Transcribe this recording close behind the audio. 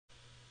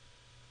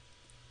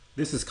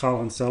This is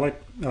Colin Selleck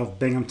of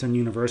Binghamton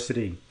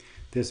University.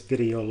 This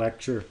video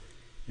lecture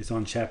is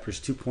on chapters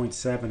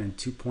 2.7 and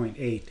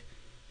 2.8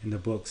 in the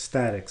book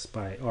Statics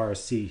by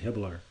R.C.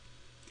 Hibbeler.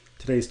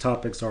 Today's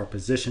topics are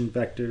position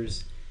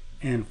vectors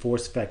and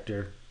force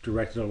vector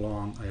directed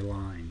along a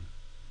line.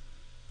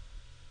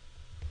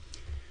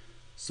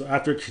 So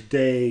after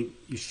today,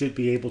 you should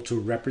be able to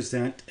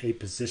represent a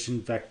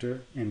position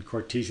vector in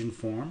Cartesian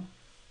form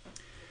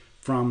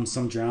from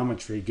some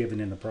geometry given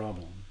in the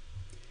problem,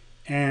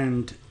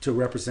 and to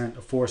represent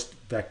a force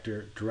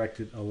vector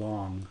directed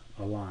along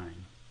a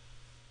line.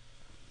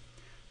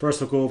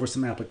 First, we'll go over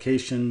some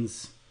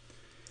applications.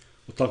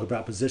 We'll talk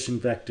about position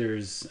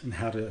vectors and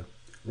how to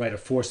write a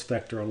force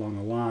vector along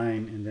a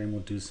line, and then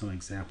we'll do some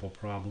example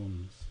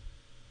problems.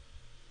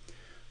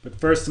 But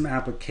first, some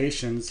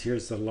applications.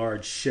 Here's a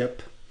large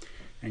ship,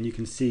 and you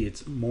can see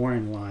its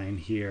mooring line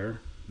here.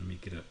 Let me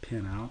get a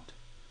pin out.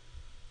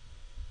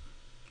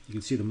 You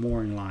can see the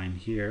mooring line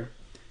here.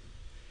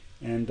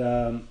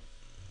 And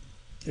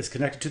it's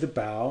connected to the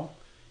bow.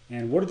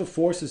 And what are the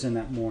forces in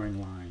that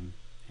mooring line?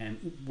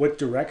 And what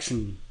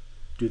direction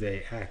do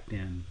they act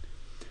in?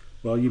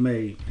 Well, you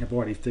may have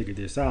already figured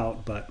this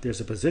out, but there's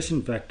a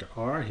position vector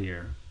r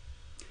here,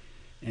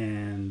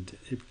 and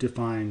it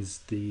defines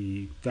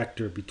the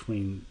vector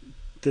between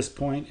this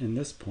point and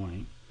this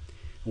point.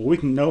 Well, we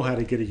can know how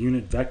to get a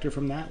unit vector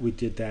from that. We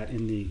did that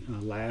in the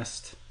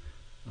last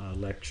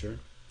lecture.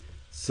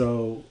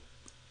 So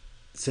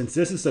since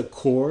this is a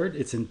chord,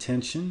 it's in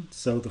tension,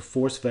 so the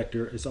force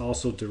vector is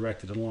also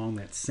directed along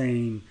that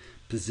same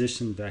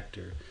position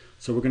vector.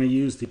 So we're going to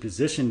use the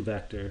position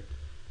vector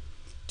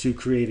to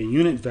create a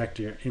unit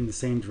vector in the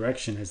same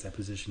direction as that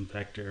position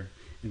vector,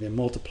 and then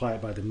multiply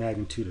it by the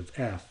magnitude of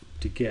f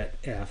to get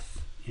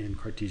f in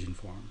Cartesian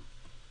form.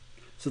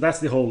 So that's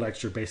the whole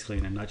lecture basically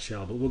in a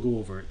nutshell, but we'll go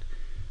over it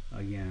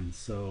again.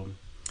 So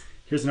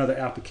here's another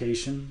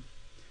application.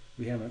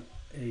 We have a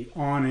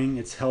awning.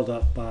 It's held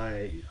up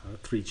by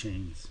 3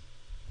 chains.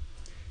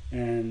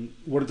 And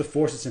what are the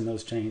forces in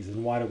those chains,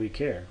 and why do we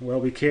care? Well,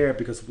 we care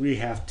because we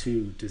have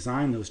to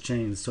design those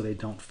chains so they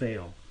don't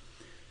fail.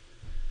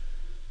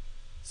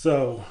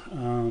 So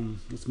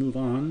let's move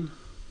on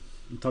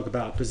and talk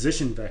about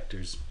position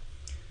vectors.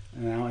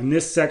 Now in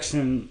this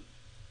section,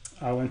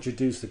 I'll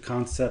introduce the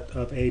concept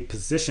of a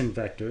position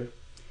vector.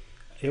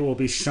 It will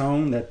be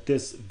shown that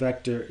this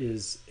vector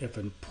is of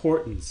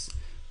importance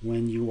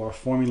when you are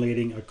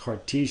formulating a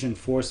Cartesian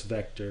force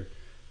vector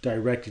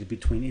directed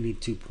between any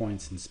 2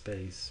 points in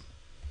space.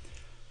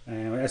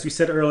 And as we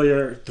said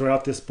earlier,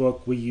 throughout this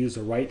book, we use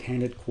a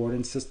right-handed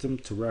coordinate system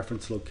to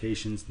reference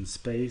locations in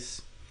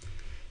space.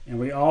 And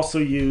we also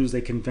use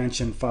a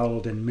convention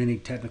followed in many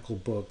technical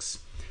books,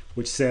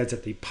 which says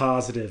that the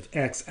positive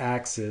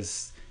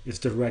x-axis is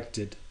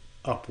directed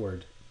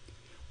upward,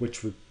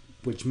 which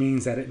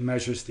means that it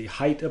measures the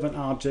height of an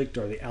object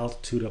or the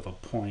altitude of a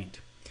point.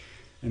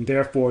 And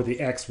therefore, the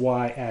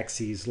x-y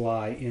axes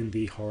lie in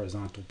the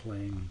horizontal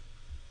plane.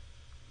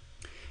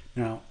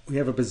 Now, we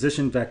have a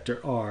position vector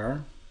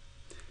r.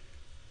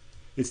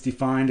 It's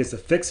defined as a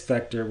fixed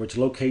vector which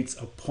locates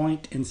a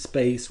point in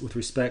space with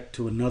respect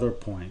to another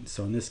point.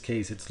 So in this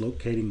case, it's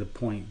locating the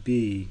point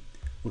B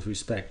with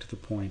respect to the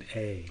point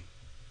A.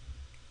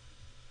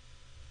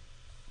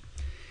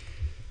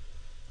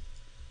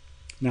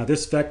 Now,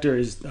 this vector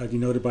is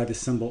denoted by the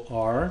symbol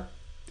r.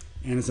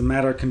 And as a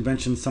matter of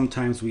convention,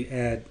 sometimes we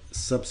add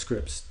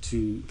subscripts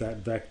to that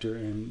vector.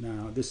 And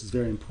now this is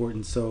very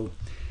important. So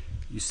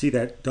you see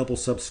that double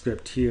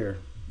subscript here,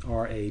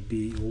 RAB.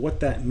 Well, what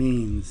that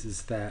means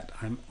is that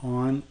I'm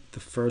on the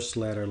first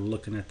letter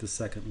looking at the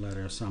second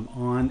letter. So I'm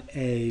on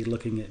A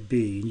looking at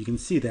B. And you can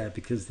see that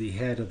because the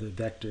head of the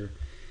vector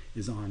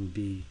is on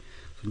B.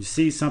 So when you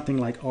see something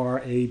like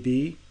RAB,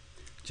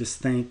 just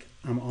think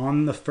I'm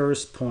on the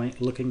first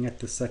point looking at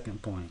the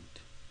second point.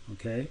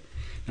 Okay?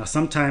 Now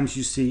sometimes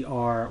you see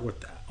R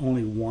with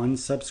only one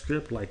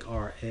subscript like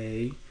RA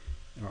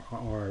or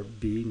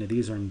RB. Now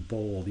these are in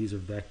bold, these are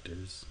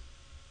vectors.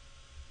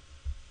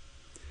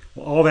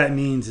 Well, all that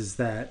means is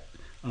that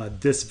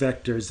this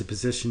vector is the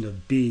position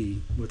of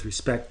B with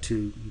respect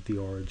to the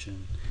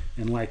origin.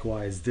 And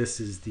likewise, this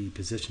is the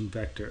position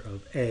vector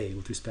of A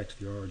with respect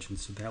to the origin.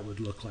 So that would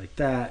look like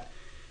that,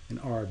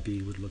 and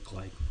RB would look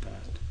like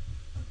that.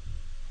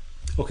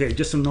 Okay,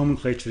 just some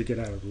nomenclature to get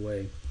out of the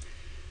way.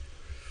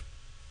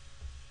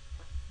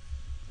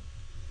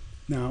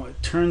 Now,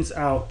 it turns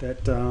out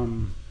that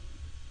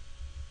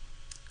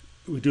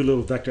we do a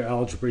little vector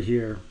algebra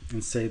here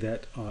and say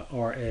that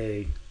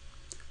RA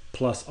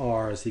plus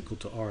R is equal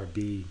to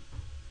RB.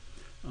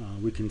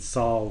 We can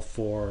solve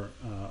for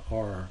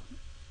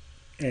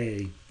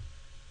we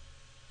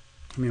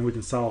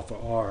can solve for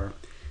R.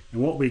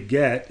 And what we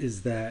get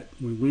is that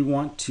when we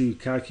want to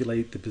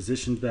calculate the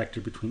position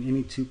vector between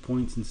any 2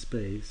 points in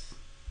space,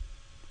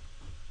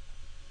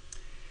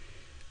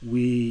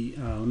 we,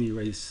 let me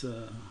erase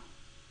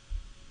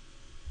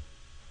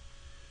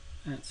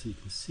that so you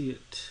can see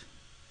it.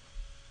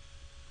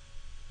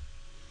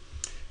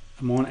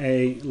 I'm on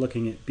A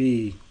looking at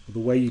B. The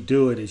way you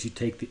do it is you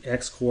take the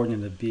x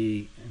coordinate of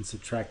B and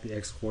subtract the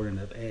x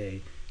coordinate of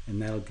A,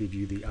 and that'll give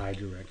you the I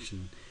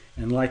direction.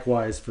 And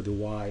likewise for the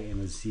y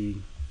and the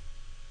z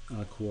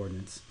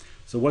coordinates.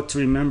 So what to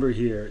remember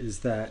here is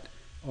that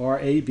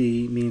RAB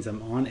means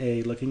I'm on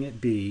A looking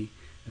at B.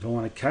 If I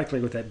want to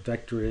calculate what that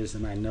vector is,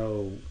 and I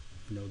know,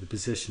 the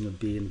position of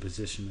B and the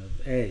position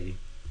of A,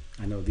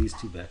 I know these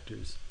two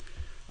vectors,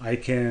 I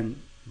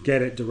can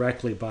get it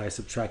directly by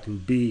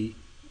subtracting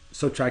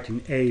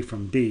A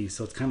from B.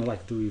 So it's kind of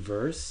like the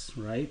reverse,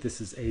 right?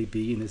 This is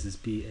AB and this is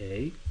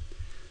BA.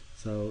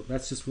 So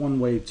that's just one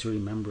way to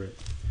remember it.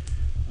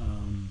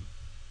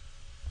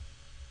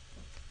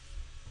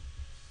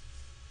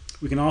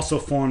 We can also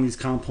form these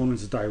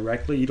components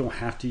directly. You don't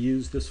have to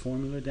use this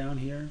formula down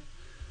here.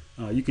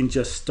 You can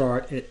just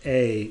start at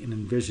A and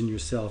envision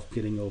yourself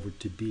getting over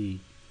to B.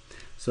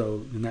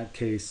 So in that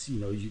case,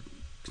 you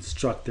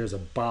construct, there's a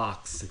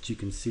box that you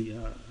can see,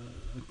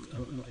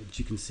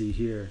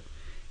 here,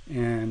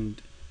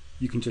 and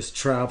you can just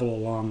travel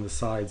along the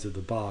sides of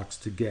the box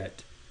to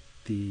get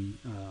the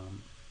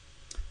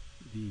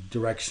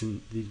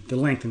direction, the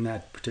length in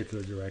that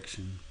particular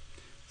direction.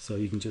 So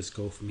you can just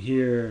go from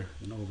here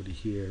and over to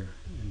here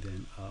and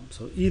then up.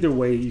 So either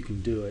way you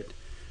can do it,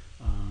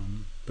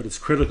 but it's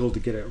critical to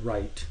get it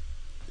right.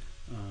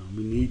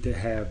 We need to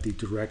have the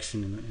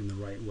direction in the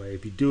right way.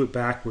 If you do it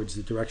backwards,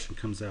 the direction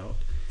comes out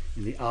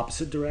in the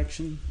opposite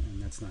direction,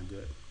 and that's not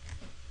good.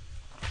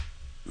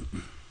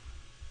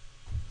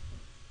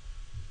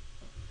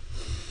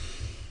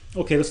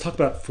 Okay, let's talk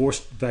about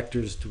force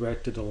vectors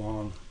directed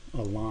along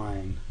a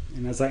line.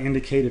 And as I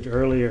indicated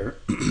earlier,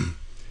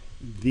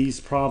 these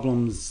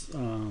problems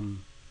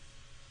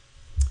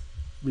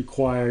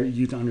require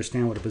you to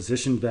understand what a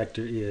position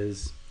vector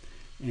is,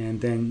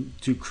 and then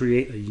to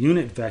create a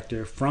unit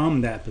vector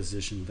from that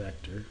position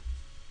vector.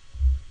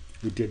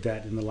 We did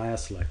that in the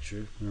last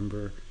lecture.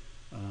 Remember,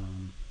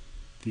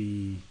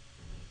 the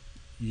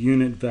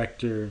unit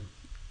vector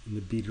in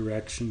the B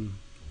direction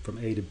from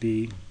A to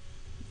B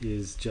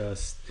is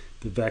just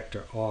the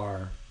vector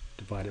R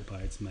divided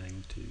by its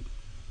magnitude.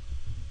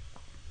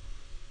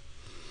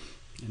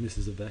 And this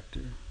is a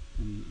vector,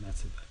 and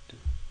that's a vector.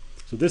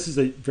 So this is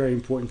a very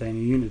important thing,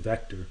 a unit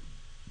vector.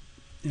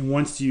 And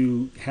once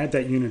you had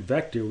that unit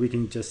vector, we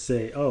can just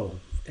say, oh,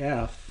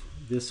 F,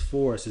 this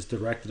force is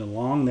directed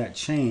along that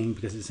chain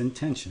because it's in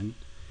tension,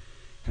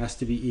 has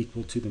to be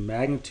equal to the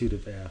magnitude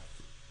of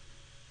F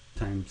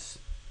times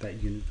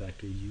that unit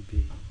vector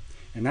UB.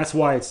 And that's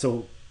why it's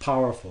so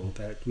powerful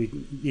that we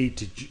need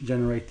to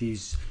generate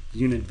these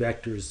unit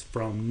vectors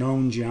from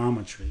known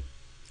geometry,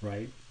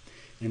 right?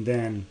 And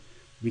then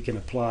we can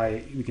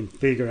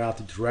figure out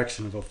the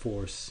direction of a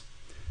force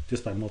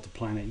just by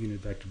multiplying that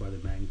unit vector by the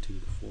magnitude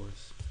of the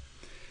force.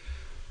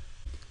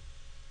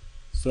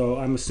 So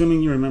I'm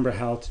assuming you remember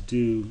how to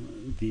do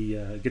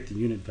get the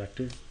unit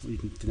vector. You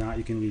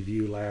can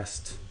review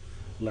last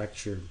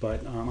lecture,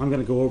 but I'm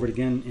going to go over it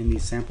again in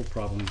these sample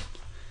problems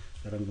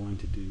that I'm going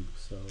to do.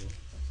 So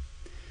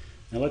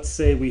now let's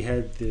say we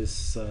had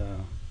this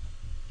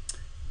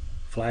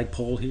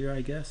flagpole here,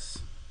 I guess,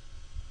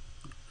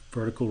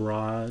 vertical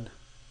rod,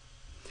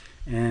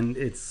 and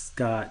it's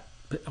got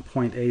a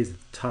point A at the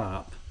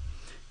top,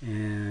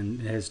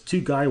 and it has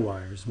two guy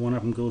wires. One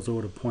of them goes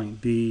over to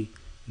point B,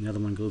 and the other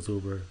one goes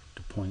over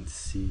to point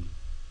C.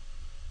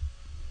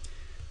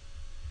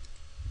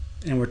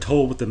 And we're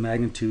told what the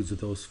magnitudes of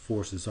those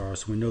forces are,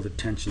 so we know the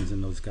tensions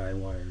in those guy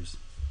wires.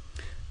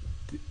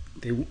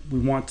 We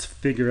want to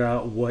figure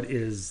out what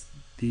is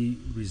the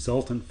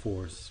resultant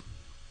force,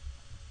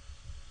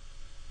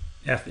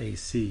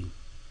 FAC,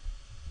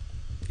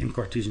 in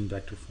Cartesian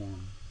vector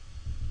form.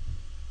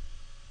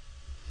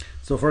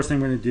 So first thing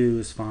we're going to do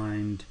is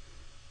find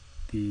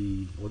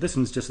this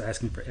one's just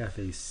asking for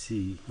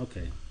FAC.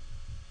 Okay,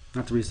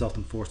 not the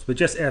resultant force, but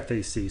just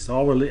FAC. So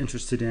all we're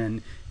interested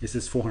in is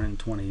this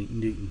 420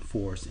 Newton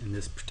force in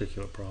this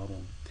particular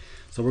problem.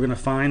 So we're going to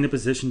find the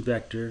position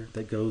vector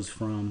that goes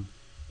from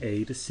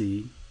A to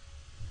C,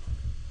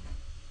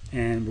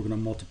 and we're going to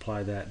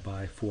multiply that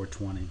by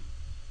 420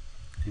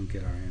 and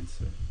get our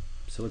answer.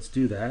 So let's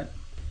do that.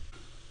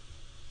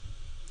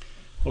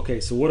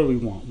 Okay, so what do we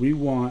want? We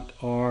want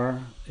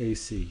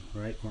RAC,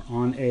 right? We're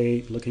on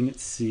A looking at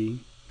C.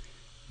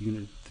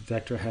 The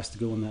vector has to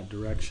go in that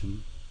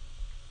direction.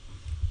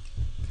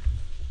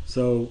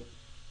 So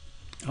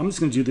I'm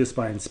just going to do this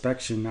by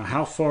inspection. Now,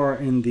 how far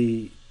in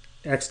the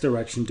X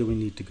direction do we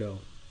need to go?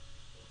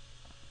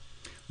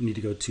 We need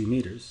to go 2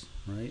 meters,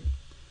 right?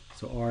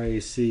 So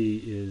RAC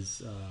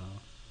is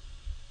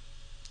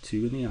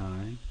 2 in the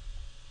I.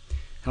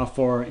 How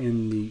far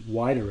in the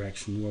Y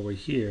direction, where we're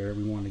here,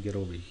 we want to get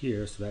over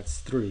here, so that's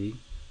 3.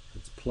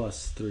 That's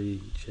plus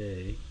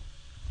 3J.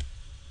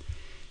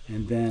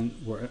 And then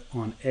we're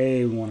on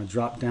A, we want to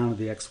drop down to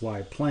the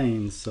XY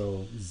plane,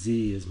 so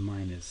Z is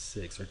minus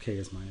 6, or K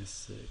is minus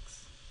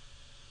 6.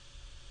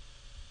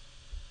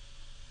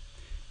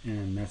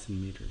 And that's in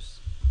meters.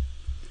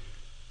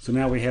 So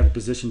now we have a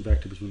position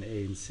vector between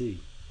A and C.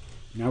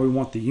 Now we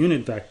want the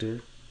unit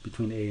vector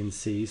between A and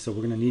C. So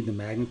we're going to need the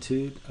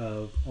magnitude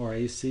of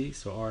RAC.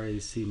 So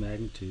RAC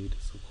magnitude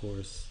is, of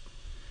course,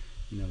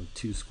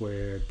 2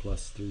 squared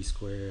plus 3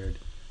 squared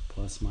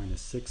plus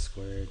minus 6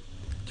 squared.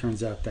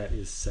 Turns out that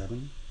is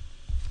 7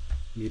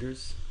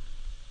 meters.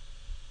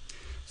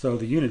 So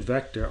the unit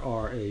vector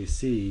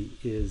RAC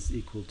is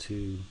equal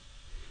to,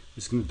 we're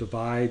just going to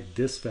divide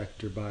this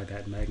vector by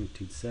that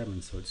magnitude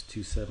 7. So it's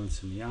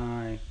 2/7 in the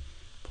I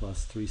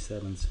plus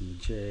 3/7 in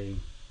the J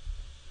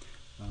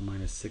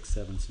minus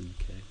 6/7 in the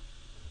K.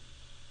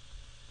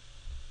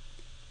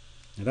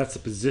 Now that's a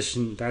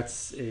position,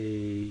 that's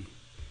a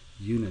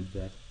unit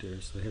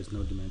vector, so it has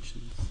no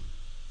dimensions.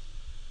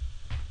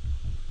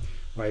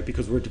 Right,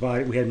 because we're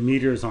dividing, we had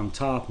meters on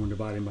top, and we're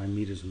dividing by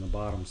meters on the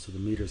bottom, so the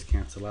meters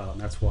cancel out,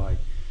 and that's why,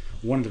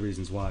 one of the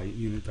reasons why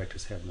unit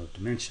vectors have no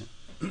dimension.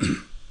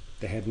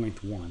 They have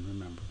length 1,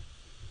 remember.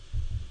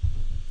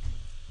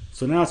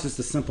 So now it's just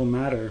a simple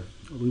matter.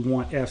 We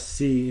want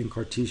FC in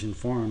Cartesian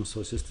form, so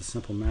it's just a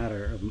simple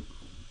matter of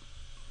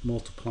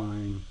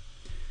multiplying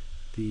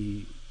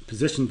the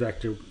position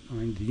vector,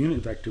 the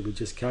unit vector we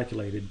just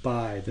calculated,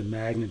 by the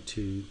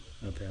magnitude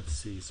of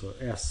FC. So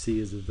FC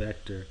is a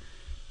vector,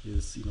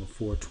 is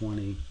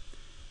 420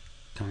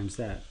 times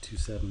that,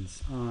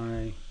 2/7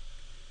 I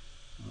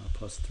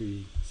plus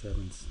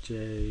 3/7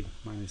 J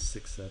minus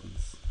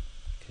 6/7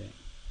 K.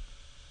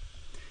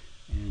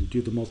 And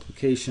do the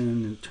multiplication,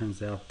 and it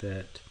turns out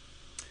that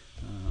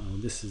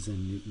this is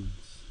in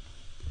newtons.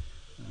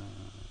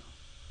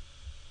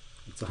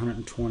 It's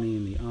 120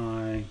 in the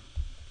I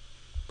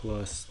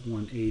plus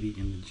 180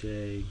 in the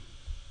J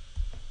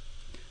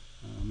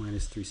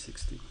minus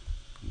 360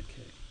 in the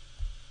K.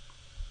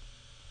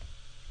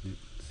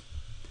 Newtons.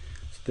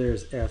 So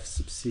there's F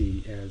sub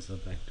C as a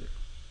vector.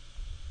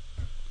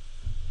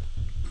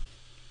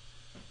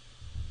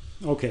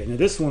 Okay, now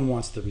this one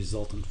wants the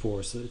resultant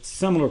force. It's a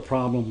similar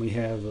problem. We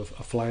have a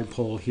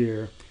flagpole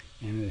here,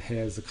 and it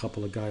has a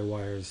couple of guy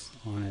wires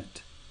on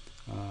it,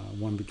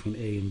 one between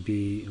A and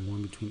B and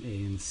one between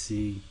A and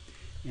C.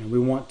 And we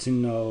want to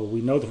know, we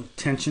know the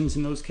tensions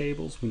in those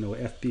cables. We know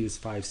FB is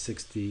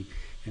 560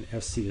 and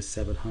FC is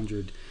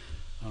 700.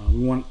 We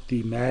want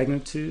the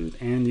magnitude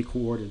and the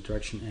coordinate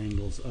direction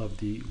angles of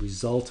the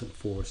resultant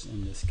force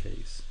in this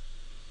case.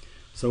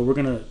 So we're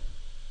going to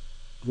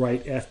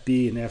write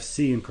FB and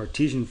FC in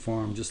Cartesian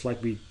form just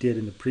like we did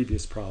in the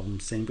previous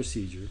problem, same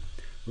procedure.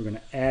 We're going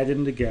to add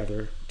them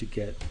together to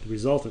get the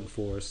resultant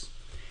force,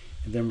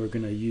 and then we're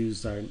going to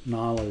use our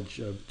knowledge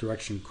of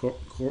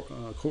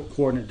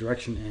coordinate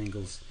direction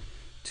angles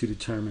to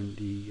determine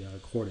the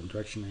coordinate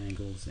direction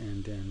angles,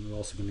 and then we're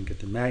also going to get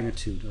the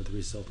magnitude of the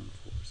resultant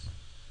force.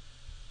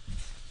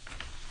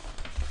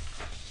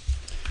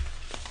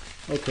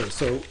 Okay,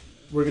 so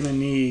we're going to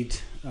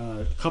need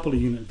a couple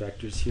of unit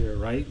vectors here,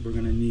 right? We're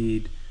going to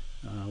need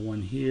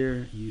one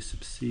here, U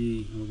sub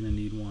C, and we're going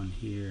to need one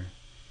here,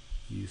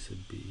 U sub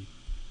B.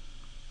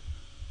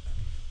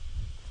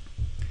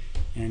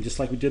 And just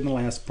like we did in the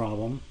last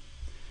problem,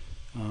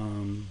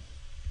 I'm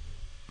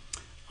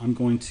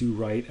going to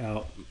write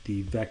out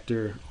the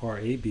vector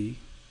RAB,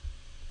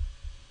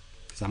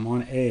 because I'm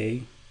on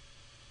A,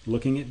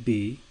 looking at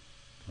B,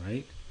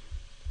 right?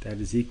 That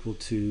is equal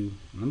to,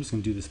 and I'm just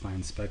going to do this by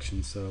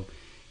inspection, so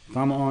if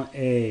I'm on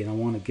A and I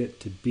want to get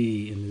to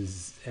B in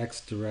this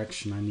X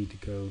direction, I need to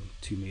go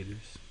 2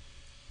 meters.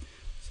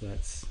 So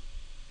that's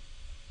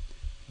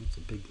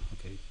a big,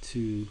 okay,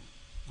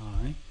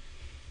 2I.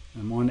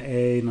 I'm on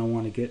A and I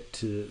want to get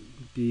to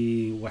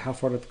B. Well, how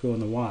far do I have to go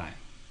in the Y?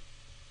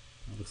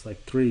 It looks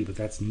like 3, but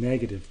that's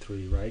negative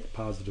 3, right?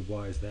 Positive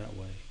Y is that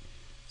way.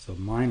 So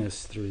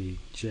minus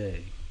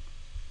 3J.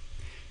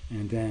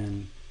 And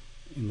then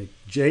in the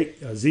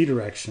Z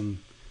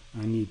direction,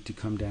 I need to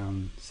come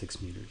down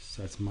 6 meters.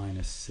 So that's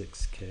minus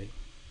 6K.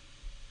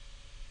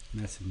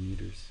 And that's in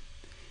meters.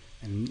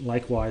 And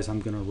likewise,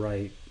 I'm going to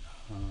write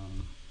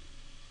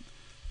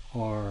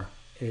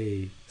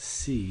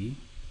RAC.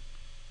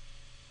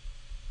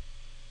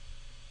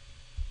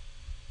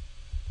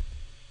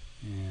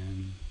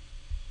 And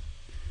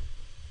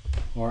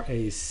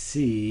RAC,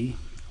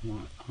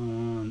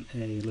 on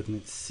A, looking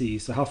at C.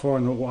 So how far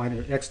in the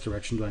Y X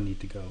direction do I need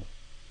to go?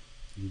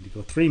 I need to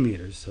go 3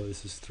 meters. So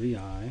this is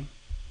 3I.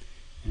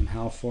 And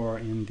how far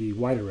in the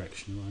Y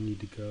direction? Well, I need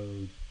to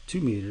go 2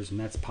 meters, and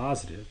that's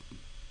positive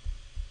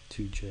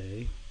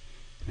 2J.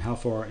 And how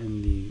far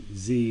in the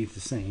Z? The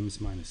same, is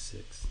minus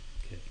 6.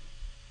 Okay.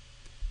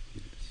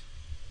 Meters.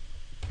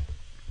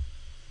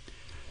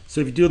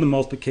 So if you do the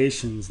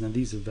multiplications, now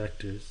these are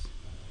vectors.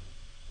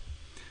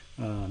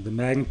 The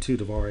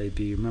magnitude of RAB,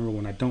 remember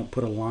when I don't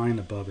put a line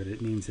above it,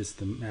 it means it's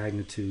the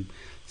magnitude.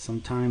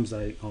 Sometimes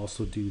I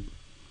also do,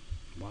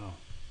 wow.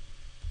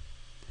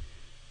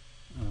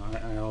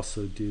 I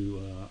also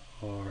do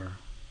RB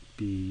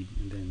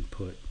and then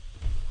put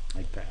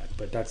like that.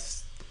 But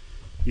that's,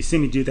 you see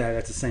me do that,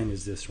 that's the same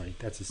as this, right?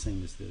 That's the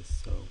same as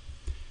this. So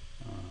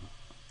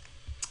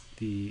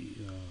the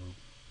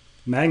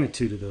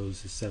magnitude of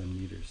those is 7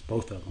 meters,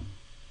 both of them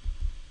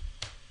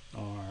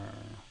are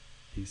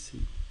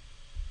AC.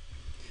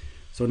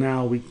 So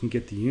now we can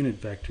get the unit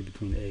vector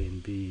between A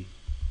and B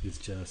is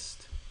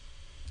just,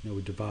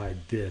 we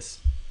divide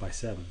this by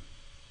 7.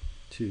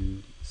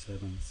 2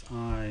 sevenths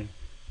I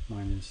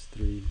minus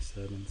 3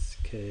 sevenths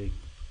K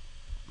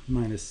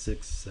minus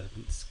 6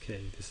 sevenths K.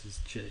 This is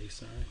J,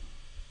 sorry.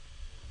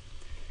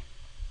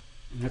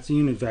 And that's a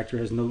unit vector,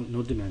 has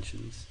no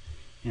dimensions.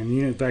 And the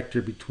unit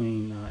vector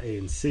between A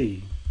and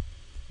C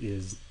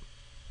is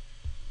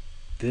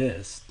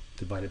this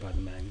divided by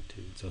the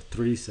magnitude. So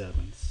 3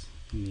 sevenths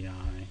in the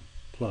I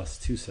plus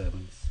 2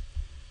 sevenths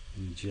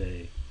in the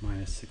J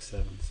minus 6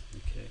 sevenths in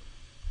the K.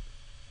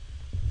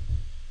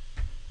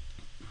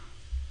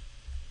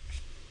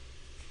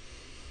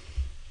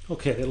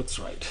 Okay, that looks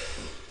right.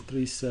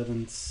 3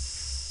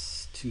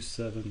 sevenths, 2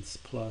 sevenths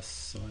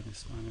plus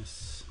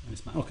minus.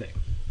 Okay.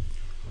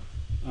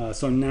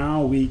 So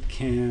now we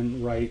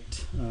can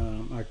write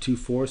our two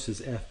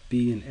forces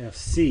FB and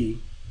FC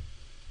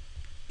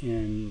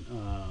in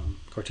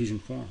Cartesian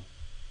form,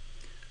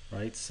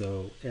 right?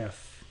 So FAB,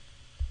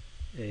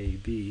 I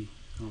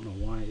don't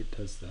know why it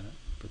does that,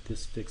 but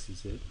this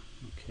fixes it.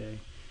 Okay.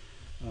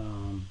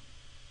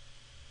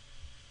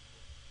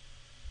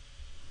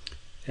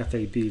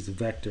 FAB is a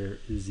vector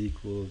is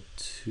equal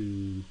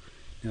to,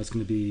 now it's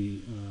going to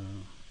be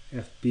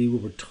FB,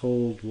 what we're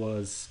told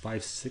was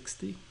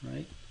 560,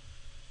 right?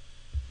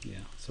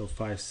 Yeah, so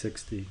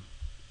 560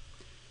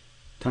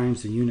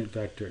 times the unit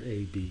vector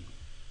AB,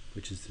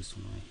 which is this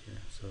one right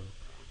here. So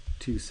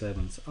 2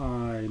 sevenths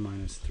I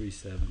minus 3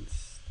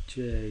 sevenths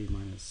J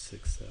minus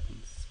 6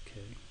 sevenths K.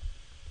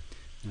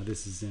 Now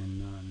this is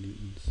in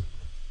newtons.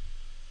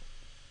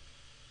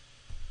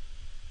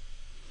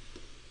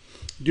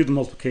 Do the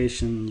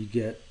multiplication, you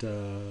get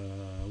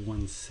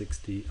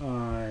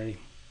 160I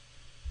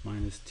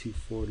minus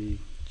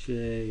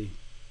 240J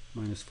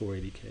minus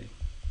 480K.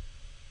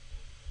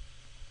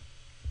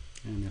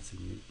 And that's in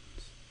newtons.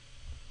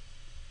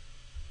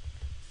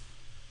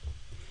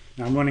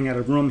 Now I'm running out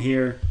of room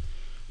here,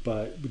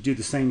 but we do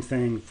the same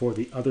thing for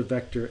the other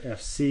vector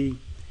FC.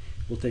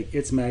 We'll take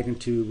its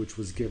magnitude, which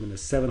was given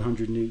as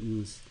 700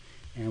 newtons,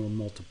 and we'll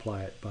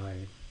multiply it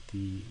by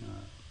the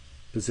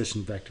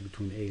position vector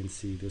between A and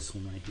C, this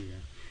one right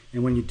here.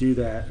 And when you do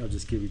that, I'll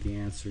just give you the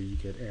answer. You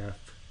get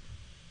F,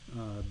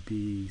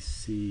 B,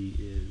 C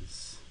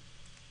is,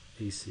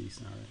 AC,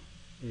 sorry,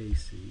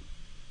 AC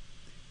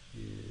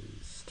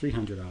is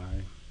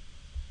 300I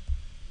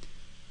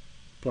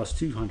plus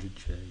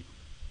 200J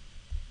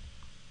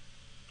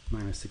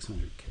minus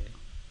 600K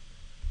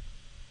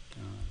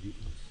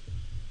newtons.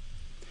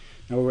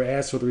 Now we're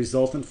asked for the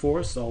resultant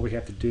force. All we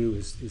have to do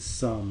is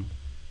sum,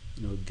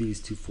 these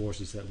two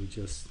forces that we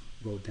just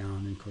wrote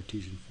down in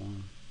Cartesian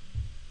form.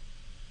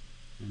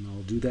 And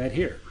I'll do that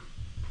here.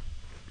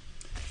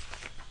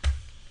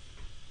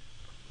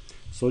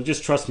 So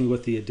just trust me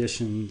with the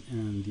addition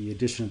and the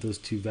addition of those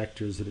two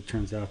vectors, that it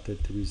turns out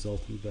that the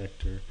resultant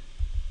vector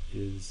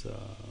is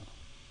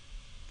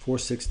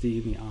 460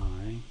 in the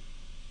I.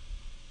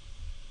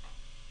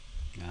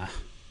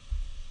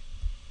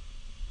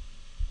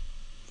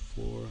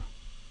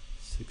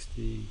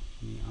 460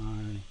 in the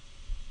I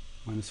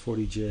minus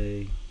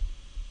 40J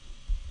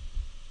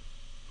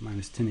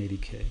minus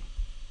 1080K.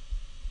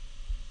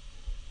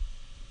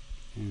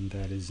 And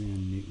that is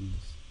in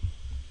newtons.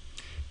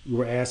 We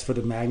were asked for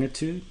the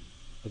magnitude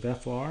of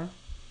FR.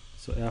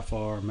 So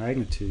FR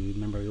magnitude,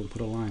 remember I don't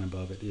put a line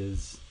above it,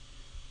 is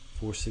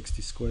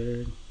 460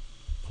 squared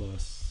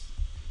plus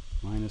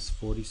minus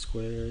 40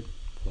 squared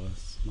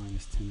plus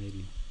minus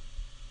 1080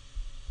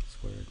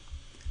 squared.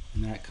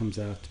 And that comes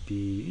out to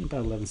be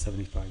about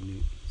 1175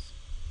 newtons.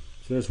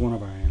 So there's one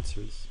of our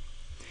answers.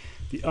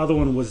 The other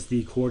one was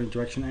the coordinate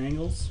direction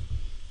angles.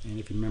 And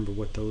if you remember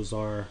what those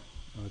are,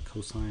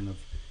 cosine of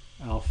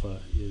alpha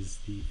is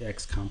the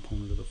x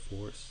component of the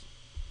force,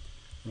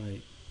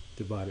 right,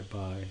 divided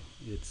by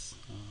its,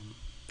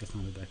 that's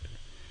not a vector,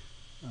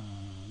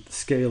 the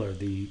scalar,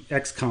 the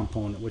x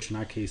component, which in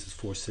our case is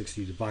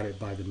 460, divided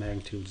by the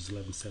magnitude, which is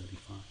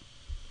 1175.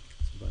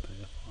 So divided by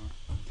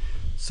FR.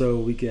 So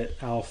we get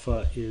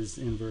alpha is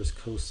inverse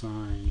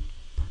cosine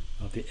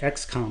of the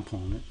x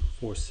component,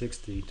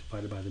 460,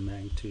 divided by the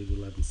magnitude,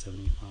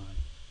 1175.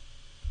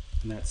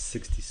 And that's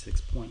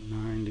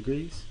 66.9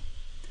 degrees.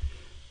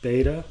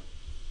 Beta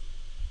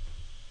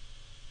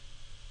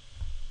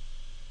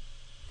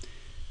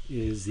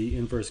is the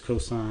inverse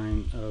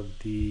cosine of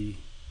the,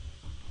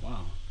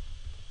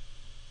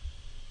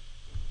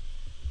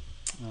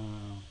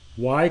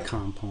 y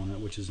component,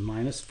 which is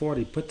minus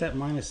 40. Put that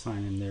minus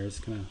sign in there. It's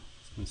gonna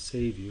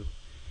save you,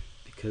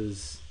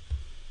 because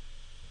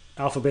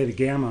alpha, beta,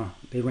 gamma,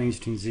 they range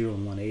between 0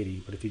 and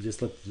 180. But if you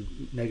just let the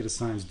negative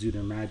signs do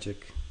their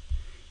magic,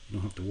 you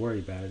don't have to worry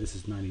about it. This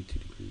is 92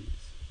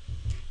 degrees.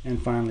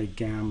 And finally,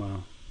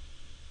 gamma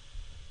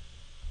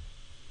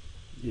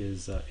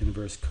is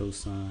inverse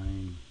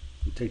cosine.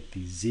 You take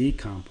the z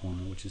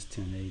component, which is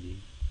 1080,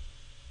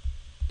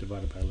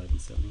 divided by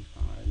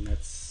 1175, and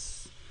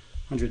that's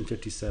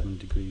 157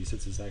 degrees.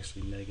 This is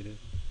actually negative.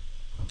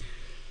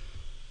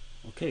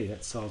 Okay,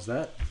 that solves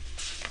that.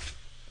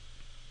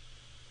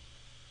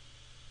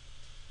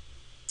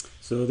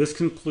 So this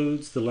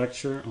concludes the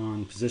lecture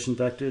on position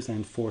vectors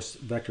and force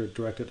vector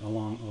directed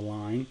along a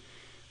line.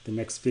 The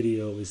next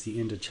video is the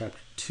end of chapter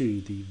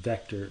 2, the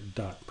vector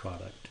dot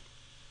product.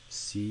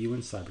 See you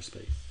in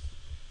cyberspace.